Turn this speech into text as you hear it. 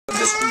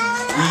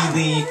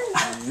really,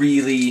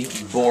 really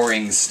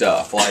boring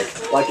stuff.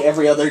 Like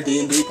every other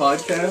D&D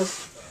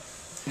podcast?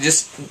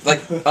 Just,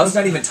 like, us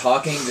not even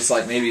talking, just,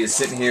 like, maybe just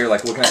sitting here,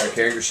 like, looking at our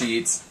character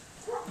sheets.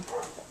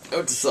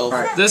 Note to self.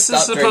 Right. This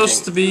is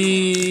supposed to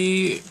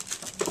be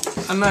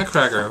a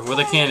nutcracker with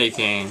a candy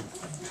cane.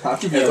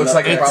 It looks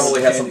like it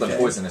probably has something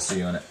poisonous to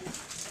you in it.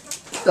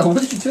 Oh,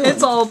 what are you doing?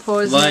 It's all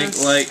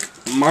poisonous. Like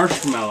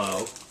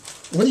marshmallow.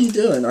 What are you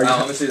doing?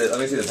 Let me see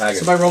the package.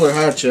 Somebody roll their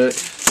high check.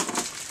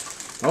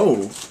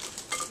 Oh.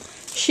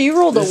 She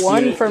rolled a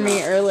 1 for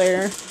me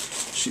earlier.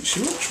 She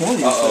rolled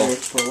 20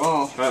 for a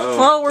while.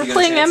 Well, we're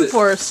playing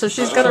M-Force, so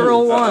she's got to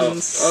roll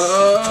 1s.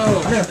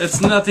 Oh,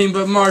 it's nothing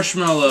but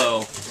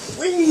marshmallow.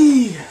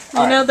 Whee!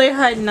 You know they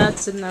hide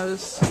nuts in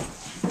those,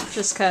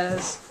 just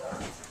cause.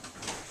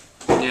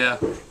 Yeah.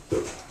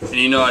 And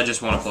you know I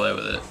just want to play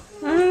with it.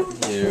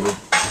 Dude.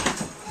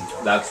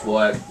 That's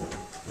what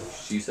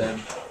she said.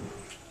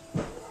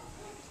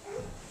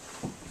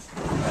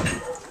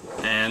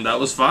 And that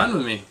was fine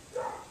with me.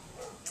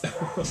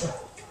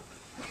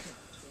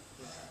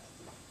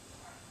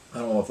 I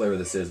don't know what flavor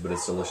this is, but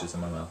it's delicious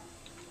in my mouth.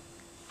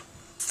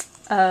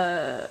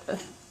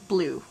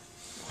 Blue.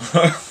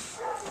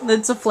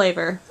 It's a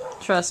flavor.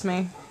 Trust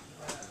me.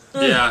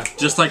 Yeah,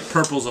 just like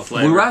purple's a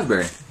flavor. Blue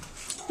raspberry.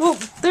 Well,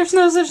 there's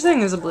no such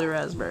thing as a blue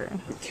raspberry.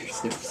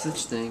 There's no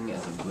such thing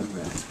as a blue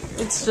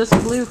raspberry. It's just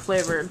blue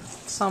flavored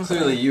something.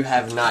 Clearly, you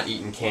have not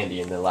eaten candy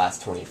in the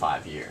last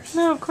 25 years.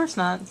 No, of course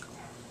not.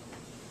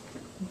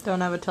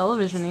 Don't have a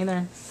television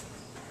either.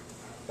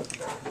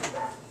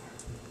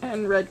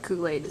 And red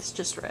Kool-Aid is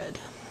just red.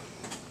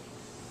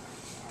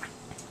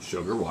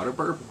 Sugar, water,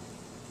 purple.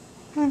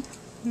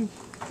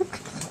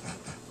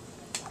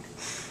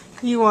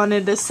 You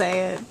wanted to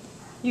say it.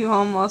 You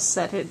almost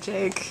said it,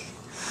 Jake.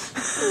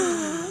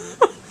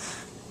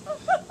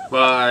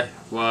 Why?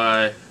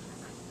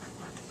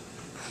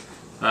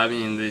 I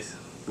mean, these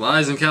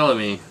lies and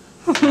calumny.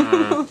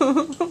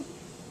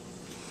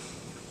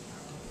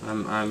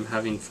 I'm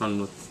having fun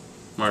with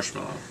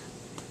marshmallow.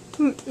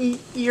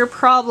 Your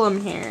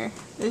problem here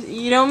is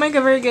you don't make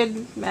a very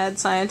good mad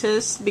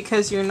scientist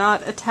because you're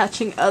not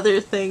attaching other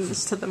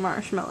things to the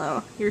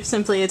marshmallow. You're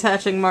simply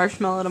attaching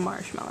marshmallow to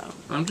marshmallow.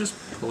 I'm just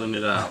pulling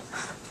it out.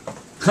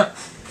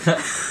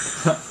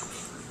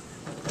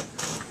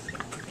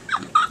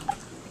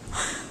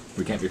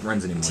 We can't be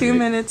friends anymore. 2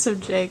 minutes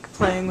of Jake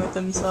playing with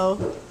himself.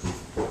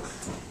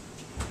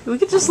 We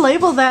could just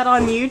label that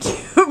on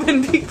YouTube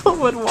and people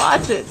would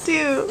watch it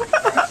too.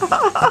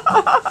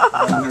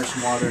 There's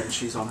some water and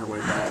she's on her way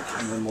back,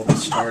 and then we'll be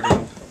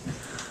starting.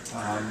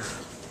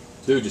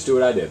 Dude, just do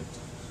what I did.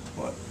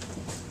 What?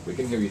 We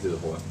can hear you through the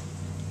phone.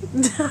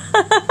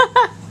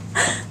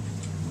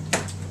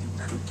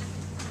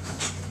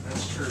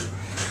 That's true.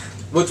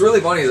 What's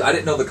really funny is I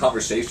didn't know the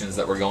conversations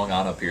that were going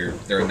on up here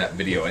during that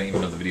video. I didn't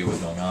even know the video was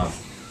going on.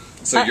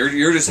 So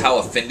you're just how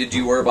offended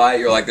you were by it.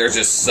 You're like, there's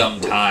just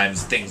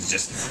sometimes things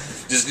just.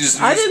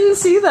 I didn't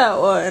see that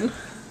one.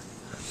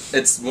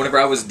 It's whenever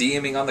I was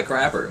DMing on the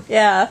crapper.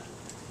 Yeah.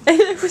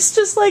 It was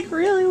just like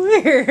really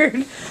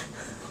weird.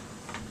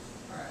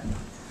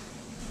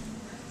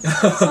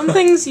 Some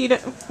things you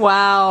don't.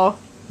 Wow.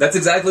 That's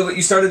exactly what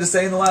you started to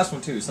say in the last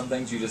one too. Some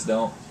things you just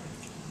don't.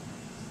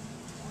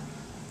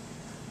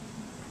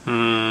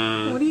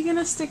 What are you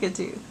gonna stick it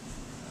to?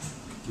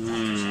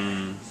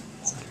 Walter's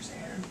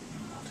hair.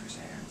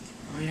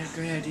 Oh yeah,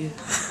 great idea.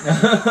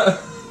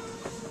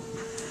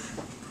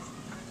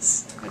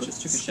 I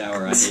just took a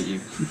shower. I hate you.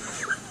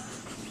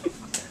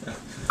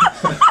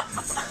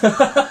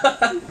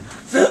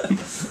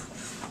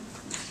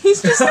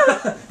 He's just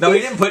gonna, No, he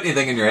didn't put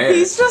anything in your hair.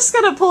 he's just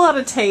gonna pull out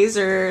a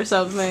taser or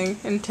something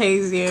and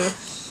tase you.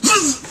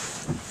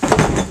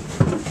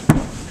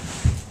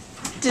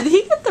 Did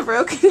he get the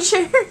broken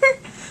chair?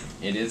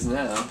 It is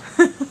now.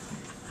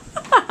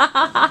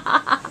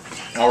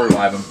 I'll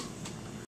revive him.